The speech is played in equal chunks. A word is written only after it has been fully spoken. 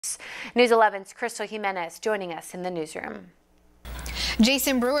News 11's Crystal Jimenez joining us in the newsroom.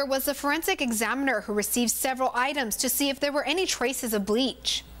 Jason Brewer was the forensic examiner who received several items to see if there were any traces of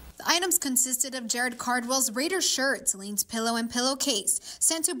bleach. The items consisted of Jared Cardwell's Raider shirt, Celine's pillow and pillowcase,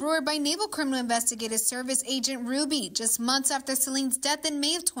 sent to Brewer by Naval Criminal Investigative Service Agent Ruby just months after Celine's death in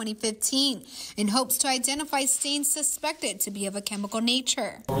May of 2015, in hopes to identify stains suspected to be of a chemical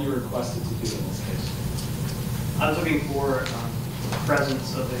nature. What were you requested to do in this case? I was looking for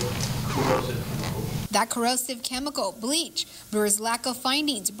presence of a corrosive chemical. That corrosive chemical, bleach. Brewer's lack of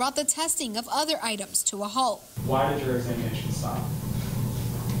findings brought the testing of other items to a halt. Why did your examination stop?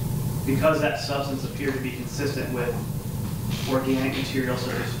 Because that substance appeared to be consistent with organic materials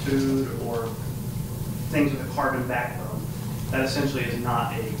such as food or things with a carbon backbone. That essentially is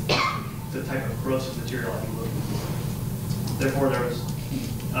not the type of corrosive material I'd be looking for. Therefore, there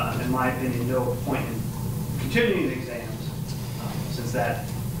was, in my opinion, no point in continuing the exams since that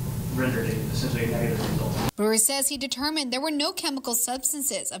rendered it essentially a negative result. Brewer says he determined there were no chemical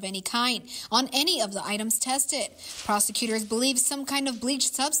substances of any kind on any of the items tested. Prosecutors believe some kind of bleach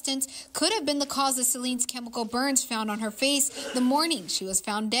substance could have been the cause of Celine's chemical burns found on her face the morning she was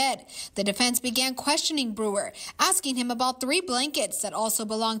found dead. The defense began questioning Brewer, asking him about 3 blankets that also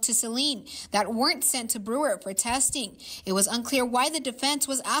belonged to Celine that weren't sent to Brewer for testing. It was unclear why the defense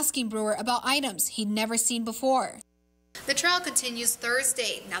was asking Brewer about items he'd never seen before. The trial continues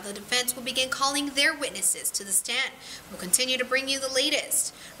Thursday. Now the defense will begin calling their witnesses to the stand. We'll continue to bring you the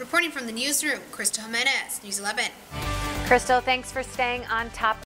latest. Reporting from the newsroom, Crystal Jimenez, News 11. Crystal, thanks for staying on top